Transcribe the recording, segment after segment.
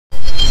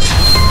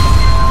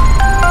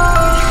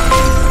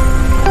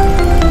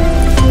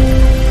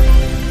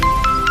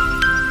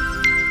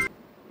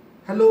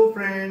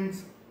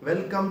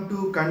Welcome to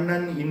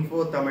Kannan info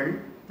Tamil.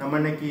 நம்ம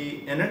இன்னைக்கு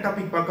என்ன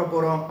டாபிக் பார்க்க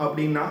போறோம்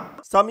அப்படின்னா,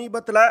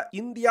 சமீபத்துல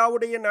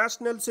இந்தியாவுடைய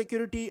national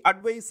security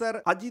advisor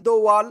Ajith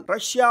Doval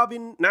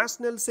ரஷ்யாவின்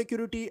நேஷனல்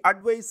செக்யூரிட்டி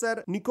அட்வைசர்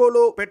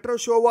நிக்கோலோ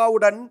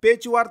பெட்ரோஷோவாவுடன்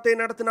பேச்சுவார்த்தை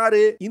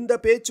நடத்தினாரு. இந்த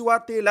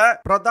பேச்சுவார்த்தையில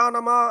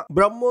பிரதானமா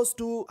பிரம்மோஸ்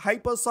 2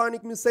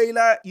 ஹைப்பர்சானிக் மிசைல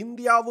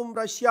இந்தியாவும்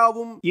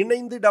ரஷ்யாவும்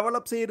இணைந்து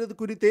டெவலப் செய்யறது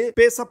குறித்து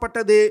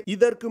பேசப்பட்டது.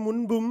 இதற்கு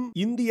முன்பும்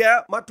இந்திய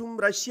மற்றும்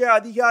ரஷ்ய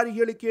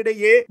அதிகாரிகளுக்கு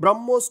இடையே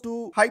பிரம்மோஸ் 2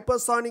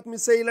 ஹைப்பர்சானிக்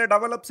மிசைல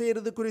டெவலப்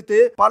செய்யறது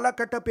குறித்து பல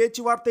கட்ட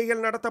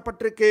பேச்சுவார்த்தைகள்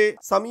நடத்தப்பட்டிருக்கு.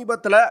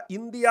 சமீபத்துல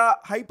இந்தியா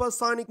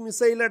ஹைப்பர்சானிக்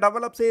மிசைல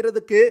டெவலப்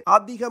செய்யறதுக்கு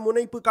அதிக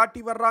முனைப்பு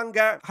காட்டி வர்றாங்க.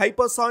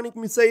 ஹைப்பர்சானிக்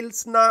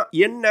மிசைல்ஸ்னா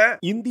என்ன,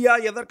 இந்தியா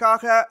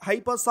எதற்காக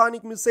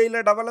ஹைப்பர்சானிக்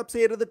மிசைல டெவலப்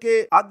செய்யறதுக்கு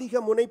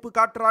அதிக முனைப்பு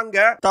காட்டுறாங்க,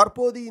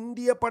 தற்போது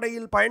இந்திய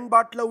படையில்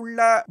பயன்பாட்டில் உள்ள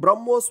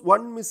பிரம்மோஸ்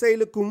 1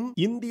 மிசைலுக்கும்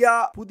இந்தியா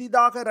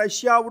புதிதாக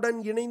ரஷ்யாவுடன்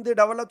இணைந்து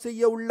டெவலப்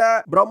செய்ய உள்ள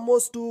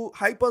பிரம்மோஸ் 2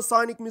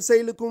 ஹைப்பர்சானிக்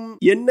மிசைலுக்கும்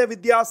என்ன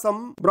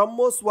வித்தியாசம்,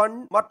 பிரம்மோஸ் 1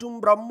 மற்றும்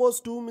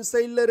பிரம்மோஸ் 2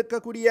 மிசைல்ல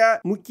இருக்கக்கூடிய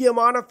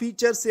முக்கியமான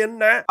ஃபீச்சர்ஸ்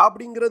என்ன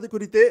அப்படிங்கிறது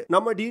குறித்து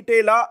நம்ம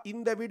டீடைலா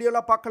இந்த வீடியோல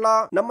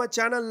பார்க்கலாம். நம்ம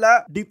சேனல்ல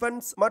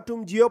டிஃபென்ஸ் மற்றும்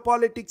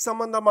ஜியோபாலிட்டிக்ஸ்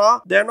சம்பந்தமா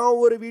தினம்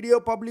ஒரு வீடியோ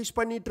பப்ளிஷ்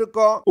பண்ணிட்டு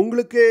இருக்கோம்.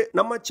 உங்களுக்கு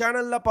நம்ம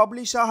சேனல்ல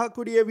பப்ளிஷ்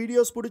ஆகக்கூடிய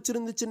வீடியோஸ்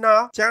பிடிச்சிருந்துச்சுன்னா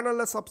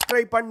சேனலை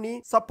சப்ஸ்கிரைப் பண்ணி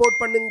சப்போர்ட்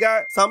பண்ணுங்க.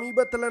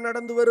 சமீபத்துல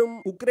நடந்து வரும்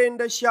உக்ரைன்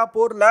ரஷ்யா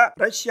போர்ல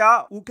ரஷ்யா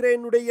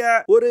உக்ரைனுடைய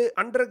ஒரு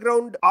அண்டர்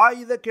கிரவுண்ட்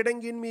ஆயுத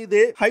கிடங்கின்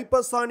மீது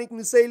ஹைப்பர்சானிக்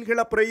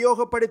மிசைல்களை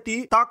பிரயோகப்படுத்தி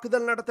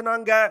தாக்குதல்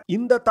நடத்தினாங்க.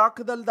 இந்த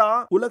தாக்குதல்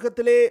தான்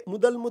உலகத்திலே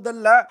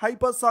முதல்ல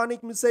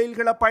ஹைப்பர்சானிக்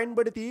மிசைல்களை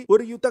பயன்படுத்தி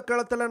ஒரு யுத்த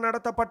களத்துல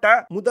நடத்தப்பட்ட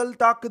முதல்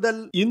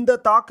தாக்குதல். இந்த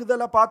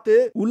தாக்குதலை பார்த்து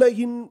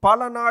உலகின்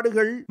பல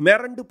நாடுகள்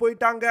மிரண்டு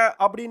போயிட்டாங்க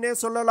அப்படின்னே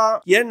சொல்லலாம்.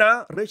 ஏன்னா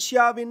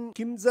ரஷ்யாவின்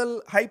கிம்சல்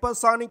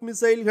ஹைப்பர்சானிக்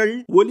மிசைல்கள்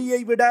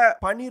ஒலியை விட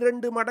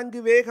 12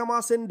 மடங்கு வேகமா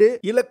சென்று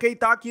இலக்கை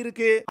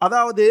தாக்கியிருக்கு.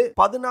 அதாவது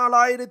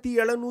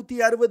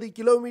 14,760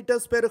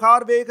 கிலோமீட்டர் பெர்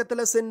ஹார்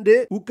வேகத்துல சென்று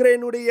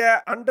உக்ரைனுடைய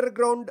அண்டர்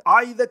கிரவுண்ட்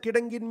ஆயுத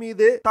கிடங்கின்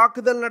மீது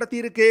தாக்குதல்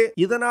நடத்தியிருக்கு.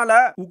 இதனால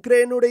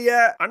உக்ரைனுடைய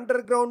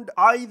அண்டர் கிரவுண்ட்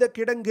ஆயுத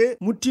கிடங்கு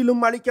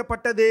முற்றிலும்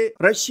அழிக்கப்பட்டது.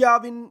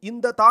 ரஷ்யாவின்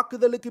இந்த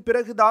தாக்குதலுக்கு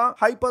பிறகுதான்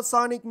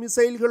ஹைப்பர்சானிக்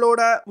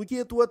மிசைல்களோட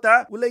முக்கியத்துவத்தை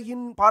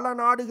உலகின் பல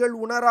நாடுகள்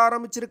உணர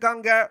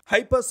ஆரம்பிச்சிருக்காங்க.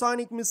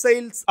 ஹைப்பர்சானிக்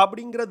மிசைல்ஸ்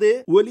அப்படிங்கிறது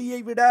ஒலியை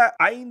விட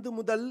 5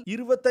 முதல்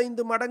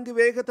 25 மடங்கு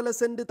வேகத்துல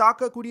சென்று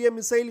தாக்கக்கூடிய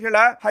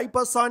மிசைல்களை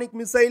ஹைப்பர்சானிக்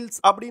மிசைல்ஸ்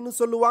அப்படின்னு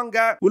சொல்லுவாங்க.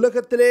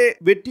 உலகத்திலே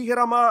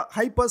வெற்றிகரமா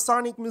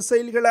ஹைப்பர்சானிக்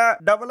மிசைல்களை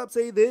டெவலப்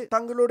செய்து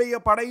தங்களுடைய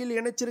படையில்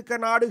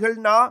இணைச்சிருக்க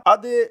நாடுகள்னா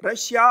அது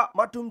ரஷ்யா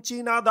மற்றும்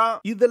சீனா தான்.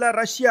 இதுல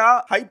ரஷ்யா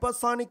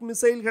ஹைப்பர்சானிக்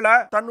மிசைல்களை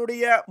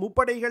தன்னுடைய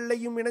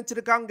முப்படைகள்லையும்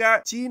இணைச்சிருக்காங்க.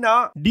 சீனா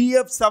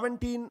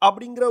DF-17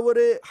 அப்படிங்கிற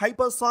ஒரு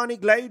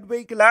ஹைப்பர்சானிக் கிளைட்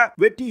வெஹிக்கிளை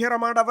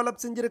வெற்றிகரமா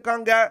டெவலப்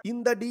செஞ்சிருக்காங்க.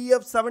 இந்த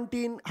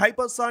DF-17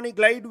 ஹைப்பர்சானிக்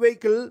கிளைட்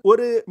வெஹிக்கிள்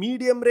ஒரு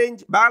மீடியம்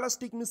ரேஞ்ச்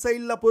பாலிஸ்டிக்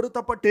மிசைல்ல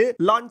பொருத்தப்பட்டு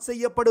லான்ச்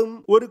செய்யப்படும்.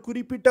 ஒரு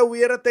குறிப்பிட்ட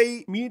உயரத்தை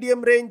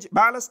மீடியம் ரேஞ்ச்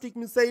பாலிஸ்டிக்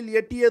மிசைல்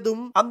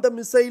எட்டியதும் அந்த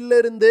மிசைல்ல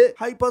இருந்து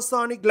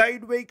ஹைப்பர்சானிக்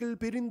கிளைட் வெஹிக்கிள்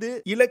பிரிந்து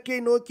இலக்கை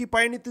நோக்கி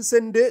பயணித்து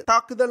சென்று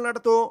தாக்குதல்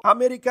நடத்தும்.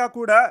 அமெரிக்கா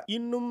கூட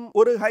இன்னும்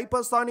ஒரு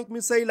ஹைப்பர்சானிக்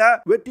மிசைல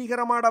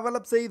வெற்றிகரமா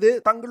டெவலப் செய்து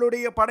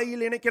தங்களுடைய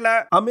படையில் இணைக்கல.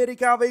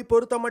 அமெரிக்காவை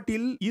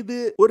பொறுத்தமட்டில் இது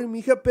ஒரு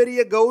மிகப்பெரிய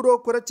கௌரவ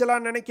குறைச்சலா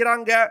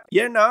நினைக்கிறாங்க.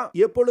 ஏன்னா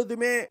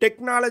எப்பொழுதுமே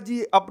டெக்னாலஜி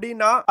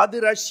அப்படின்னா அது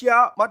ரஷ்யா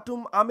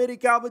மற்றும்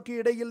அமெரிக்காவுக்கு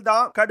இடையில்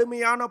தான்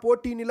கடுமையான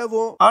போட்டி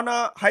நிலவும். ஆனா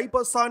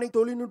ஹைப்பர்சானிக்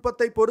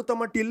தொழில்நுட்பத்தை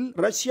பொறுத்தமட்டில்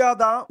ரஷ்யா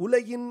தான்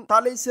உலகின்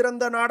தலை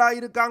சிறந்த நாடா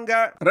இருக்காங்க.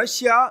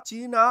 ரஷ்யா,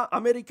 சீனா,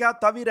 அமெரிக்கா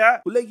தவிர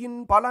உலகின்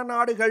பல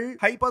நாடுகள்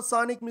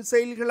ஹைப்பர்சானிக்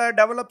மிசைல்களை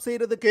டெவலப்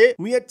செய்யறதுக்கு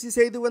முயற்சி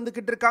செய்து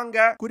வந்துகிட்டு இருக்காங்க.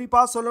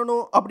 குறிப்பா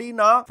சொல்லணும்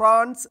அப்படின்னா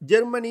பிரான்ஸ்,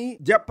 ஜெர்மனி,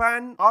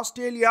 ஜப்பான்,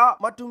 ஆஸ்திரேலியா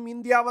மற்றும்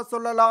இந்தியாவை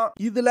சொல்லலாம்.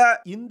 இதுல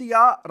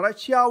இந்தியா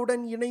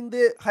ரஷ்யாவுடன்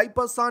இணைந்து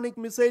ஹைப்பர்சானிக்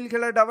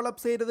மிசைல்களை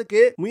டெவலப்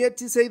செய்யறதுக்கு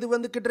முயற்சி செய்து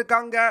வந்துகிட்டு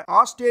இருக்காங்க.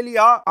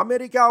 ஆஸ்திரேலியா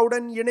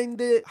அமெரிக்காவுடன்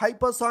இணைந்து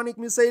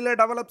ஹைப்பர்சானிக் மிசைலை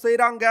டெவலப்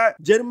செய்றாங்க.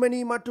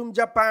 ஜெர்மனி மற்றும்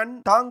ஜப்பான்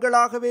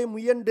தாங்களாகவே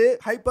முயன்று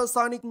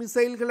ஹைப்பர்சானிக்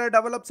மிசைல்களை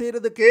டெவலப்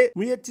செய்யறதுக்கு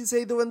முயற்சி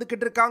செய்து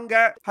வந்துகிட்டு இருக்காங்க.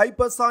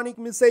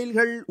 ஹைப்பர்சானிக்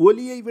மிசைல்கள்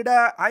ஒலியை விட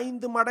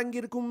 5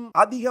 மடங்கிற்கும்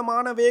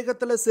அதிகமான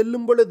வேகத்துல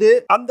செல்லும் பொழுது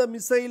அந்த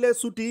மிசைலை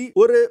சுற்றி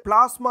ஒரு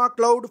பிளாஸ்மா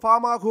கிளவுட்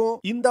ஃபார்ம் ஆகும்.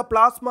 இந்த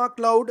பிளாஸ்மா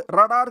கிளவுட்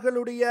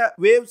ரடார்களுடைய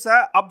வேவ்ஸை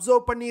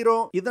அப்சர்வ்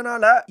பண்ணிரும்.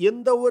 இதனால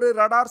எந்த ஒரு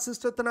ரடார்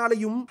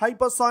சிஸ்டத்தினாலையும்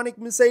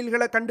ஹைப்பர்சானிக்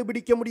மிசைல்களை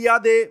கண்டுபிடிக்க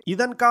முடியாது.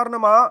 இதன்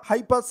காரணமா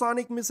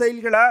ஹைப்பர்சானிக்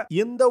மிசைல்களை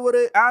எந்த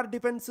ஒரு ஏர்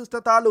டிஃபென்ஸ்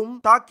சிஸ்டத்தாலும்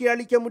தாக்கி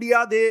அழிக்க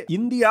முடியாது.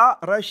 இந்தியா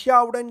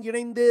ரஷ்யாவுடன்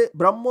இணைந்து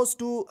பிரம்மோஸ்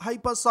 2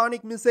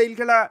 ஹைப்பர்சானிக்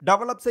மிசைல்களை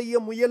டெவலப் செய்ய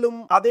முயலும்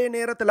அதே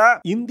நேரத்தில்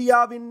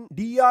இந்தியாவின்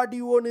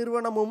DRDO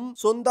நிறுவனமும்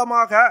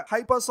சொந்தமாக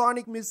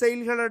ஹைப்பர்சானிக்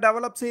மிசைல்களை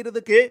டெவலப்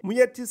செய்யறதுக்கு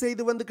முயற்சி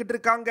செய்து வந்துகிட்டு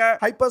இருக்காங்க.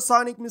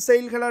 ஹைப்பர்சானிக்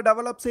மிசைல்களை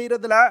டெவலப்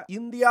செய்யறதுல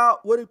இந்தியா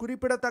ஒரு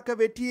குறிப்பிடத்தக்க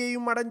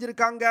வெற்றியையும்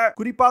அடைஞ்சிருக்காங்க.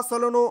 குறிப்பா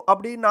சொல்லணும்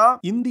அப்படின்னா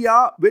இந்தியா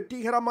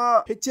வெற்றிகரமா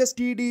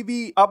HSTDV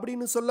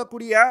அப்படின்னு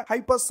சொல்லக்கூடிய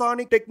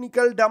ஹைப்பர்சானிக்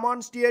டெக்னிக்கல்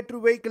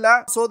டெமான்ஸ்ட்ரேட்டர் வெஹிக்கிள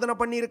சோதனை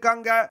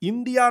பண்ணியிருக்காங்க.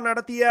 இந்தியா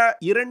நடத்திய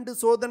 2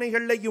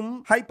 சோதனைகள்லையும்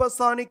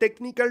ஹைப்பர்சானிக்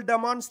டெக்னிக்கல்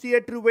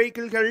டெமான்ஸ்ட்ரேட்டர்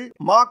வெஹிக்கிள்கள்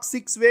மாக்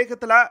 6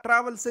 வேகத்துல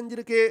டிராவல்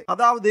செஞ்சிருக்கு.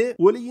 அதாவது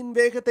ஒலியின்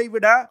வேகத்தை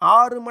விட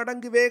 6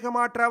 மடங்கு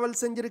வேகமா டிராவல்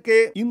செஞ்சிருக்கு.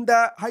 இந்த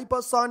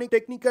ஹைப்பர்சானிக்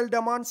டெக்னிக்கல்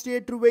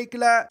டெமான்ஸ்ட்ரேட்டர்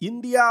வெஹிக்கிள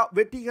இந்தியா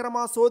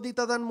வெற்றிகரமா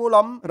சோதித்ததன்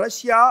மூலம்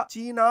ரஷ்யா,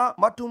 சீனா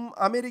மற்றும்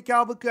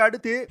அமெரிக்காவுக்கு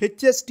அடுத்து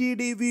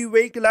HSTDV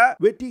வெஹிக்கிள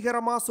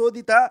வெற்றிகரமா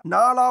சோதித்த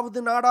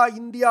 4வது நாடா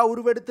இந்தியா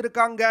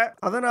உருவெடுத்திருக்காங்க.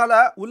 அதனால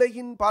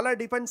உலகின் பல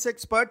டிஃபென்ஸ்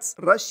எக்ஸ்பர்ட்ஸ்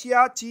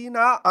ரஷ்யா,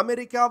 சீனா,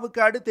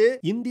 அமெரிக்காவுக்கு அடுத்து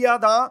இந்தியா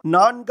தான்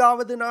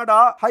 4வது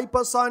நாடா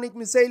ஹைப்பர்சானிக்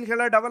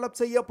மிசைல்களை டெவலப்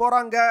செய்ய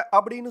போறாங்க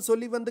அப்படின்னு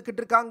சொல்லி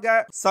வந்துகிட்டு இருக்காங்க.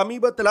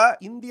 சமீபத்துல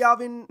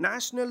இந்தியாவின்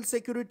national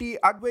security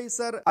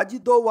advisor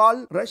Ajith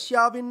Doval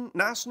ரஷ்யாவின்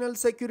நேஷனல்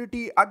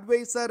செக்யூரிட்டி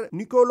அட்வைசர்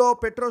நிக்கோலோ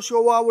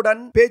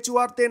பெட்ரோஷோவாவுடன்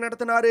பேச்சுவார்த்தை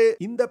நடத்தினாரு.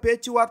 இந்த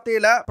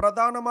பேச்சுவார்த்தையில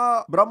பிரதானமா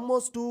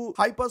பிரம்மோஸ் 2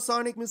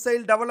 ஹைப்பர்சானிக்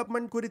மிசைல்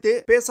டெவலப்மெண்ட் குறித்து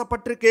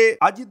பேசப்பட்டிருக்கு.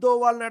 அஜித்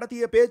தோவால்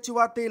நடத்திய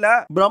பேச்சுவார்த்தையில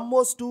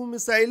பிரம்மோஸ் 2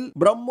 மிசைல்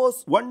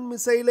பிரம்மோஸ் 1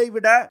 மிசைலை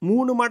விட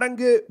 3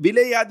 மடங்கு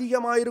விலை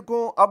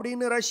அதிகமாயிருக்கும்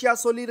அப்படின்னு ரஷ்யா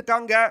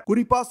சொல்லியிருக்காங்க.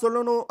 குறிப்பா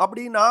சொல்லணும்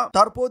அப்படின்னா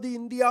தற்போது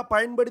இந்தியா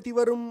பயன்படுத்தி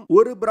வரும்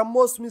ஒரு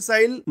பிரம்மோஸ்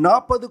மிசைல்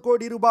 40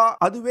 கோடி ரூபாய்.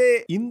 அதுவே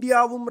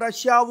இந்தியாவும்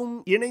ரஷ்யாவும்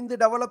இணைந்து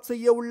டெவலப்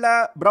செய்ய உள்ள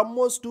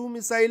பிரம்மோஸ் 2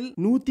 மிசைல்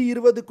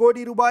 120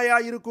 கோடி ரூபாயா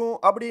இருக்கும்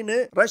அப்படின்னு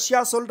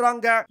ரஷ்யா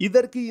சொல்றாங்க.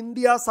 இதற்கு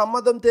இந்தியா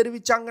சம்மதம்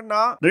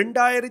தெரிவிச்சாங்கன்னா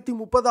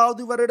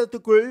 2030வது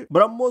வருடத்துக்குள்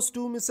பிரம்மோஸ்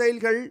 2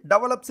 மிசைல்கள்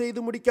டெவலப் செய்து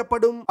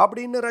முடிக்கப்படும்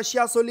அப்படின்னு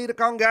ரஷ்யா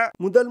சொல்லியிருக்காங்க.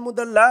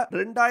 முதல்ல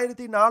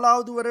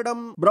 2004வது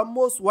வருடம்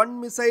பிரம்மோஸ் 1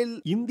 மிசைல்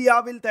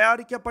இந்தியாவில்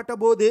தயாரிக்கப்பட்ட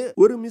போது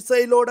ஒரு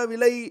மிசைலோட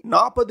விலை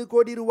 40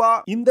 கோடி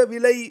ரூபாய். இந்த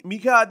விலை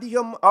மிக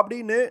அதிகம்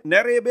அப்படின்னு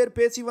நிறைய பேர்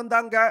பேசி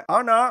வந்தாங்க.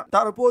 ஆனா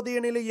தற்போதைய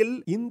நிலையில்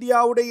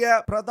இந்தியாவுடைய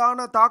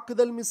பிரதான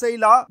தாக்குதல்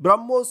மிசைலா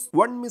பிரம்மோஸ்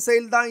 1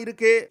 மிசைல் தான்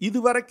இருக்கு.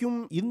 இதுவரைக்கும்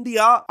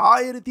இந்தியா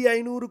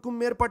 1500க்கும்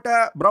மேற்பட்ட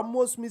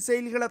பிரம்மோஸ்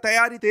மிசைல்களை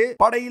தயாரித்து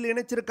படையில்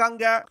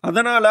இணைச்சிருக்காங்க.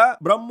 அதனால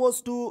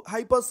பிரம்மோஸ் 2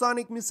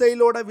 ஹைப்பர்சானிக்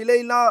மிசைலோட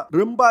விலைலாம்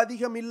ரொம்ப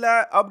அதிகம் இல்ல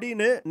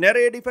அப்படின்னு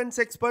நிறைய டிஃபென்ஸ்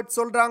எக்ஸ்பர்ட்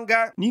சொல்றாங்க.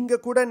 நீங்க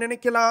கூட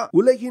நினைக்கலாம்,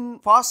 உலகின்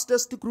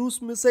ஃபாஸ்டஸ்ட் க்ரூஸ்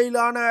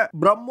மிசைலான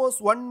பிரம்மோஸ்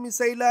 1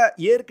 மிசைல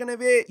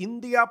ஏற்கனவே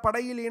இந்தியா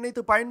படையில்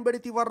இணைத்து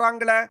பயன்படுத்தி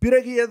வர்றாங்களே,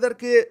 பிறகு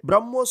எதற்கு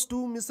பிரம்மோஸ்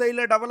 2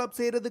 மிசைல டெவலப்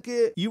செய்யறதுக்கு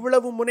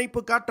இவ்வளவு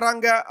முனைப்பு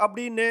காட்டுறாங்க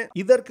அப்படின்னு.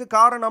 இதற்கு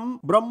காரணம்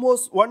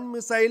பிரம்மோஸ் 1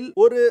 மிசைல்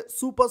ஒரு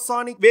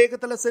சூப்பர்சானிக்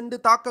வேகத்துல சென்று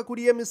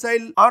தாக்கக்கூடிய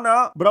மிசைல். ஆனா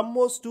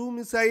பிரம்மோஸ் 2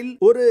 மிசைல்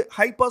ஒரு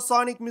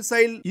ஹைப்பர்சானிக்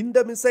மிசைல். இந்த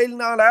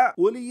மிசைல்னால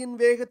ஒலியின்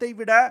வேகத்தை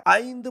விட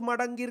 5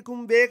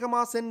 மடங்கிற்கும்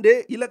வேகமா சென்று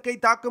இலக்கை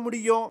தாக்க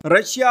முடியும்.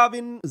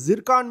 ரஷ்யாவின்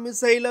zircon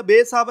மிசைல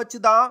பேஸா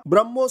வச்சுதான்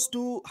பிரம்மோஸ்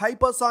 2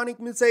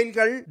 ஹைப்பர்சானிக்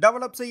மிசைல்கள்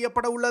டெவலப்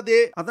செய்யப்பட உள்ளது.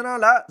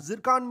 அதனால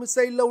zircon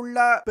மிசைல்ல உள்ள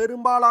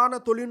பெரும்பாலான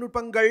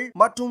தொழில்நுட்பங்கள்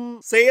மற்றும்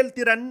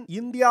செயல்திறன்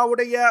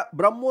இந்தியாவுடைய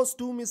பிரம்மோஸ்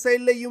 2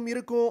 மிசைல்லையும்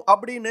இருக்கும்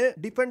அப்படின்னு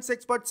டிஃபென்ஸ்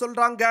எக்ஸ்பர்ட்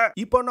சொல்றாங்க.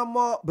 இப்போ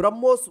நம்ம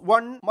பிரம்மோஸ்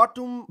 1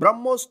 மற்றும்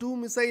பிரம்மோஸ் 2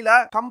 மிசைல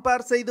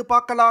கம்பேர் செய்து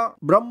பார்க்கலாம்.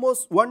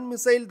 பிரம்மோஸ் 1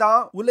 மிசைல்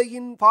தான்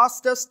உலகின்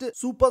fastest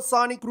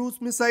supersonic cruise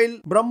missile.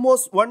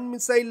 BrahMos 1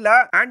 மிசைல்ல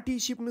anti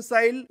ship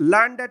missile,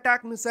 land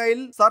attack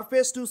missile,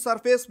 surface to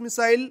surface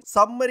missile,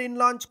 submarine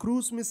launch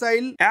cruise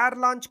missile, air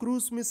launch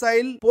cruise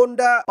missile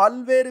போன்ற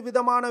பல்வேறு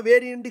விதமான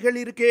வேரியன்ட்கள்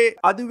இருக்கு.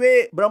 அதுவே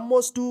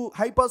பிரம்மோஸ் 2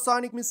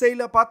 ஹைப்பர்சானிக்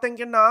மிசைல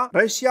பாத்தீங்கன்னா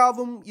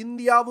ரஷ்யாவும்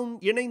இந்தியாவும்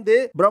இணைந்து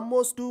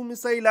BrahMos 2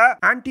 மிசைல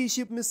anti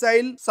ship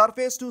missile,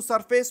 surface to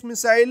surface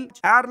missile,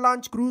 air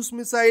launch cruise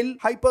missile,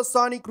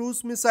 hypersonic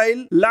cruise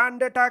missile,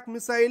 land attack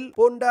missile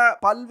போன்ற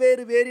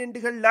பல்வேறு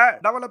வேரியன்ட்கள்ல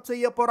டெவலப்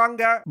செய்ய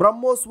போறாங்க.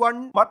 பிரம்மோஸ்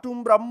 1 மற்றும்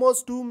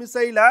பிரம்மோஸ் 2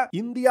 மிசைல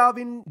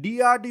இந்தியாவின்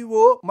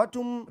DRDO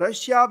மற்றும்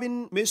ரஷ்யாவின்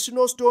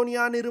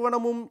மெஷினோஸ்டோனியா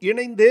நிறுவனமும்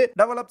இணைந்து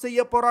டெவலப் செய்ய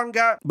போறாங்க.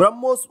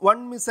 பிரம்மோஸ்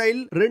 1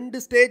 மிசைல்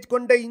 2 ஸ்டேஜ்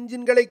கொண்ட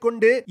இன்ஜின்களை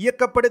கொண்டு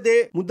இயக்கப்படுது.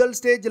 முதல்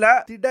ஸ்டேஜ்ல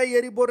திட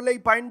எரிபொருளை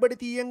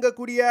பயன்படுத்தி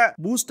இயங்கக்கூடிய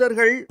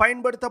பூஸ்டர்கள்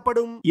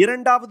பயன்படுத்தப்படும்.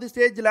 இரண்டாவது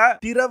ஸ்டேஜ்ல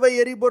திரவ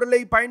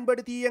எரிபொருளை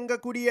பயன்படுத்தி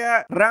இயங்கக்கூடிய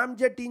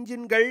ராம்ஜெட்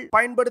இன்ஜின்கள்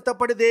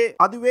பயன்படுத்தப்படுது.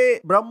 அதுவே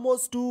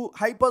BrahMos 2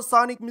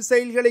 hypersonic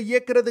மிசைல்களை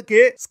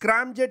இயக்குறதுக்கு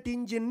scramjet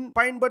engine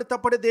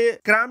பயன்படுத்தப்படுது.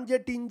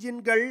 Scramjet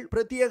இன்ஜின்கள்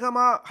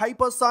பிரத்யேகமா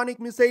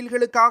hypersonic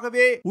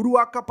மிசைல்களுக்காகவே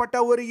உருவாக்கப்பட்ட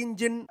ஒரு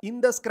இன்ஜின்.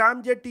 இந்த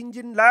ஸ்கிராம்ஜெட்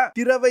இன்ஜின்ல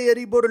திரவ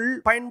எரிபொருள்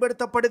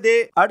பயன்படுத்தப்படுது.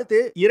 அடுத்து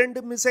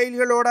 2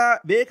 மிசைல்களோட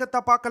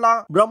வேகத்தை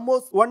பார்க்கலாம்.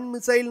 பிரம்மோஸ் 1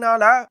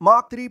 மிசைல்னால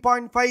மாக்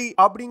 3.5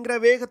 அப்படிங்கிற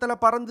வேகத்துல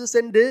பறந்து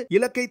சென்று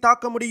இலக்கை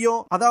தாக்க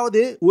முடியும்.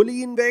 அதாவது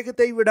ஒலியின்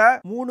வேகத்தை விட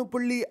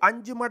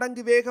 3.5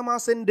 மடங்கு வேகமா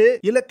சென்று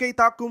இலக்கை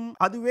தாக்கும்.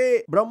 அதுவே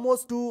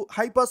பிரம்மோஸ் 2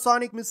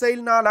 ஹைப்பர்சானிக்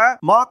மிசைல்னால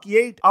மாக்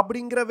 8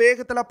 அப்படிங்கிற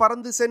வேகத்துல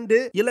பறந்து சென்று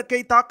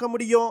இலக்கை தாக்க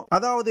முடியும்.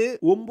 அதாவது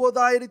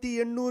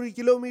 9800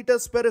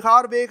 கிலோமீட்டர் பெர்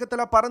ஹார்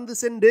வேகத்துல பறந்து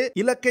சென்று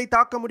இலக்கை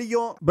தாக்க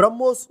முடியும்.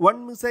 பிரம்மோஸ்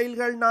 1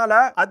 மிசைல்கள்னால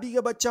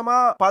அதிகபட்சமா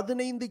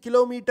 15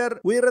 கிலோமீட்டர்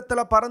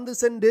உயரத்துல பறந்து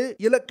சென்று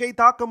இலக்கை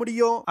தாக்க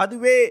முடியும்.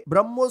 அதுவே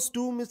பிரம்மோஸ்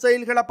 2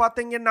 மிசைல்களை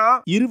பார்த்தீங்கன்னா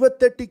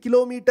 28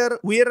 கிலோமீட்டர்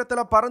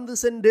உயரத்துல பறந்து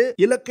சென்று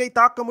இலக்கை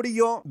தாக்க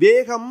முடியும்.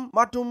 வேகம்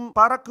மற்றும்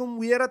பறக்கும்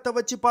உயரத்தை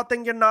வச்சு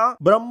பார்த்தீங்கன்னா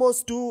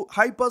பிரம்மோஸ் 2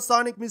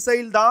 ஹைப்பர்சானிக்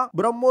மிசைல் தான்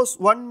பிரம்மோஸ்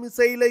 1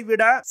 மிசைலை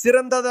விட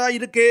சிறந்ததா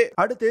இருக்கு.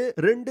 அடுத்து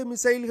 2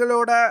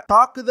 மிசைல்களோட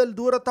தாக்குதல்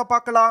தூரத்தை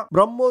பார்க்கலாம்.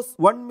 பிரம்மோஸ்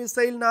 1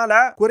 மிசைல்னால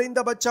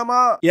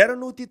குறைந்தபட்சமா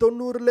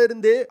 290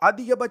 இருந்து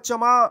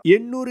அதிகபட்சமா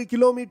 800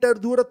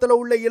 கிலோமீட்டர் தூரத்துல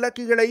உள்ள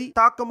இலக்குகளை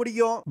தாக்க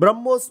முடியும்.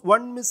 பிரம்மோஸ்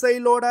 1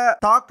 மிசைலோட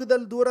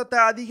தாக்குதல் தூரத்தை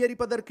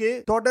அதிகரிப்பதற்கு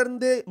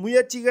தொடர்ந்து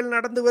முயற்சிகள்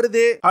நடந்து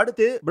வருது.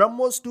 அடுத்து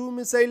பிரம்மோஸ் 2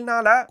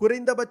 மிசைல்னால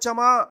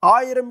குறைந்தபட்சமா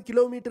 1000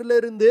 கிலோமீட்டர்ல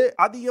இருந்து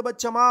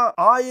அதிகபட்சமா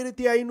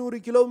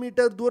 1500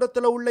 கிலோமீட்டர்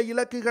தூரத்துல உள்ள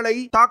இலக்குகளை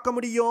தாக்க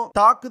முடியும்.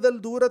 தாக்குதல்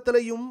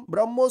தூரத்திலையும்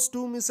பிரம்மோஸ்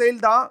 2 மிசைல்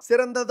தான்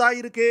சிறந்ததா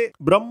இருக்கு.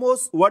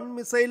 பிரம்மோஸ் 1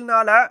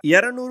 மிசைல்னால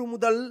 200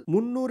 முதல்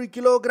 300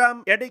 கிலோகிராம்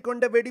எடை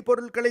கொண்ட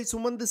வெடிபொருட்களை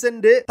சுமந்து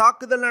சென்று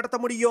தாக்குதல் நடத்த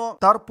முடியும்.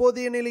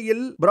 தற்போதைய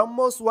நிலையில்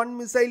பிரம்மோஸ் 1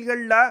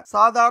 மிசைல்கள்ல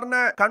சாதாரண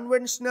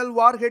கன்வென்ஷனல்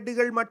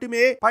வார்ஹெட்டுகள்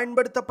மட்டுமே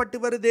பயன்படுத்தப்பட்டு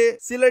வருது.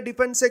 சில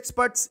டிஃபென்ஸ்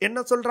எக்ஸ்பர்ட்ஸ்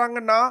என்ன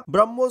சொல்றாங்கன்னா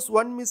பிரம்மோஸ்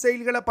 1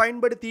 மிசைல்களை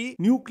பயன்படுத்தி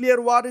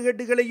நியூக்ளியர்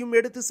வார்ஹெட்டுகளையும்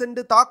எடுத்து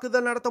சென்று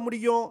தாக்குதல் நடத்த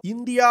முடியும்.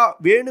 இந்தியா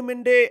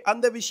வேணுமென்றே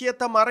அந்த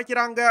விஷயத்தை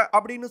மறைக்கிறாங்க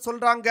அப்படின்னு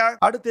சொல்றாங்க.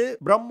 அடுத்து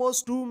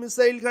பிரம்மோஸ் 2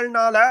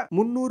 மிசைல்கள்னால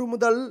 300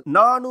 முதல்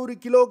 400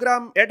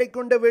 கிலோகிராம் எடை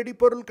கொண்ட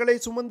வெடிபொருட்களை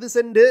சுமந்து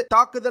சென்று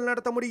தாக்குதல்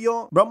நடத்த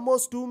முடியும்.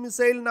 பிரம்மோஸ் 2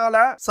 மிசைல்னால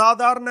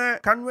சாதாரண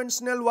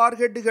கன்வென்ஷனல்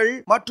வார்ஹெட்டுகள்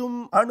மற்றும்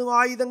அணு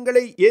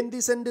ஆயுதங்களை ஏந்தி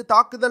சென்று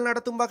தாக்குதல்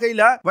நடத்தும்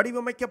வகையில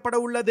வடிவமைக்கப்பட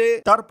உள்ளது.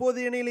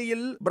 தற்போதைய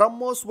நிலையில்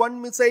பிரம்மோஸ் 1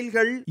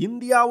 மிசைல்கள்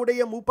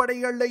இந்தியாவுடைய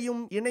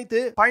முப்படைகளையும்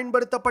இணைத்து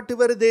பயன்படுத்தப்பட்டு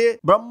வருது.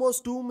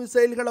 பிரம்மோஸ் 2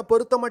 மிசைல்களை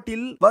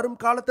பொறுத்தமட்டில் வரும்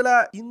காலத்துல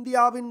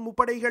இந்தியாவின்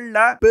முப்படைகள்ல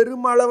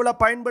பெரும் அளவுல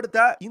பயன்படுத்த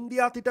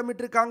இந்தியா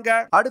திட்டமிட்டு இருக்காங்க.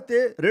 அடுத்து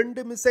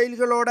 2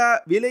 மிசைல்களோட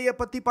விலையை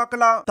பத்தி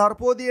பார்க்கலாம்.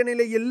 தற்போதைய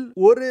நிலையில்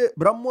ஒரு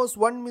பிரம்மோஸ்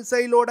 1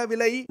 மிசைலோட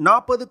விலை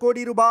 40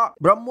 கோடி ரூபாய்.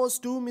 பிரம்மோஸ்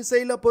 2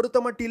 மிசைலை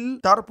பொறுத்தமட்டில்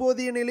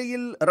தற்போதைய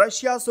நிலையில்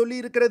ரஷ்யா சொல்லி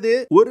இருக்கிறது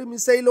ஒரு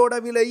மிசைலோட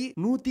விலை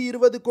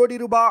 120 கோடி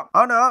ரூபாய்.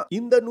 ஆனா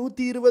இந்த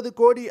 120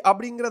 கோடி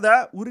அப்படிங்கறத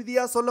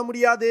உறுதியா சொல்ல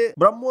முடியாது.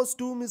 பிரம்மோஸ்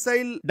 2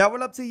 மிசைல்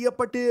டெவலப்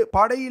செய்யப்பட்டு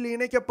படையில்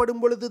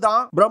இணைக்கப்படும்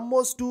பொழுதுதான்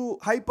பிரம்மோஸ் 2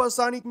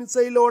 ஹைப்பர்சானிக்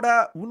மிசைலோட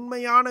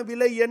உண்மையான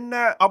விலை என்ன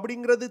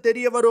அப்படிங்கிறது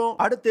தெரிய வரும்.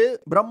 அடுத்து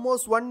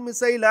BrahMos 1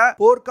 மிசைல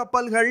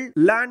போர்க்கப்பல்கள்,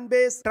 land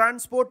base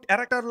transport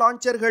erector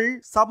லான்ச்சர்கள்,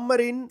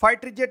 submarine,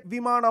 fighter jet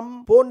விமானம்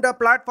போன்ற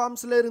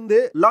பிளாட்ஃபார்ம்ஸ்ல இருந்து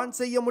லான்ச்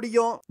செய்ய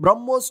முடியும்.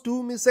 பிரம்மோஸ் 2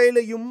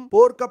 மிசைலையும்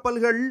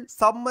போர்க்கப்பல்கள்,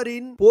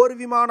 சப்மரின், போர்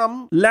விமானம்,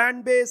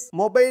 லேண்ட் பேஸ்,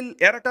 மொபைல்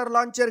எரக்டர்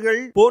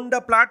லான்ச்சர்கள் போன்ற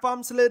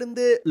பிளாட்ஃபார்ம்ஸ்ல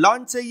இருந்து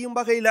லான்ச் செய்யும்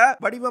வகையில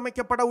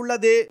வடிவமைக்கப்பட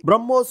உள்ளது.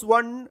 பிரம்மோஸ்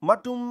 1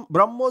 மற்றும்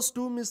பிரம்மோஸ்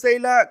 2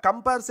 மிசைல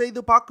கம்பேர்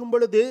செய்து பார்க்கும்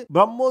பொழுது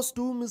பிரம்மோஸ்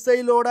 2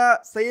 மிசைலோட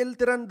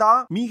செயல்திறன்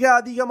தான் மிக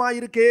அதிகமா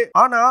இருக்கு.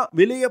 ஆனா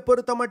விலையை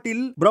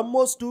பொறுத்தமட்டில்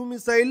பிரம்மோஸ் 2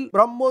 மிசைல்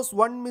பிரம்மோஸ்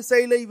 1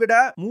 மிசைலை விட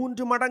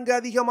 3 மடங்கு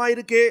அதிகமா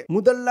இருக்கு.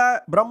 முதல்ல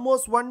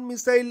பிரம்மோஸ் 1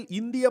 மிசைல்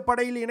இந்திய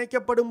படையில்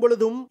இணைக்கப்படும்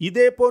பொழுதும்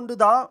இதே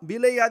போன்றுதான்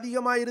விலை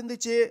அதிகமா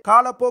இருந்துச்சு.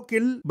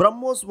 காலப்போக்கில்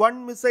பிரம்மோஸ் 1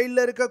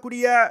 மிசைல்ல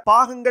இருக்கக்கூடிய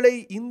பாகங்களை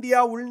இந்தியா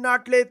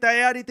உள்நாட்டிலே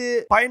தயாரித்து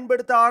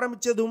பயன்படுத்த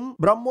ஆரம்பிச்சதும்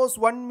பிரம்மோஸ்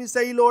 1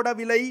 மிசைலோட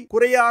விலை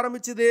குறைய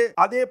ஆரம்பிச்சது.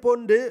 அதே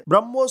போன்று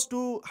பிரம்மோஸ்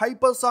 2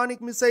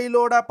 ஹைப்பர்சானிக்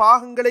மிசைலோட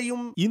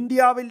பாகங்களையும்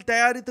இந்தியாவில்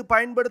தயாரித்து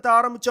பயன்படுத்த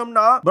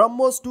ஆரம்பிச்சோம்னா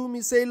பிரம்மோஸ் 2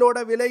 மிசைலோட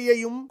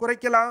விலையையும்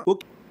குறைக்கலாம்.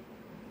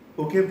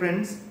 ஓகே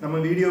ஃப்ரெண்ட்ஸ், நம்ம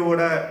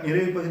வீடியோவோட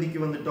நிறைவு பகுதிக்கு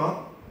வந்துட்டோம்.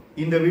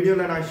 இந்த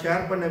வீடியோவில் நான்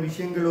ஷேர் பண்ண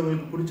விஷயங்கள்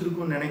உங்களுக்கு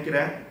பிடிச்சிருக்கும்னு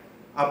நினைக்கிறேன்.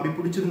 அப்படி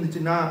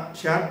பிடிச்சிருந்துச்சுன்னா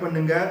ஷேர்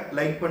பண்ணுங்க,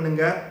 லைக்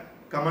பண்ணுங்க,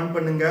 கமெண்ட்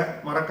பண்ணுங்க.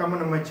 மறக்காம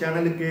நம்ம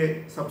சேனலுக்கு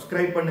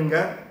சப்ஸ்கிரைப் பண்ணுங்க.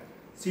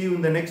 See you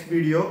in the next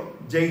video.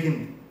 Jai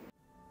Hind.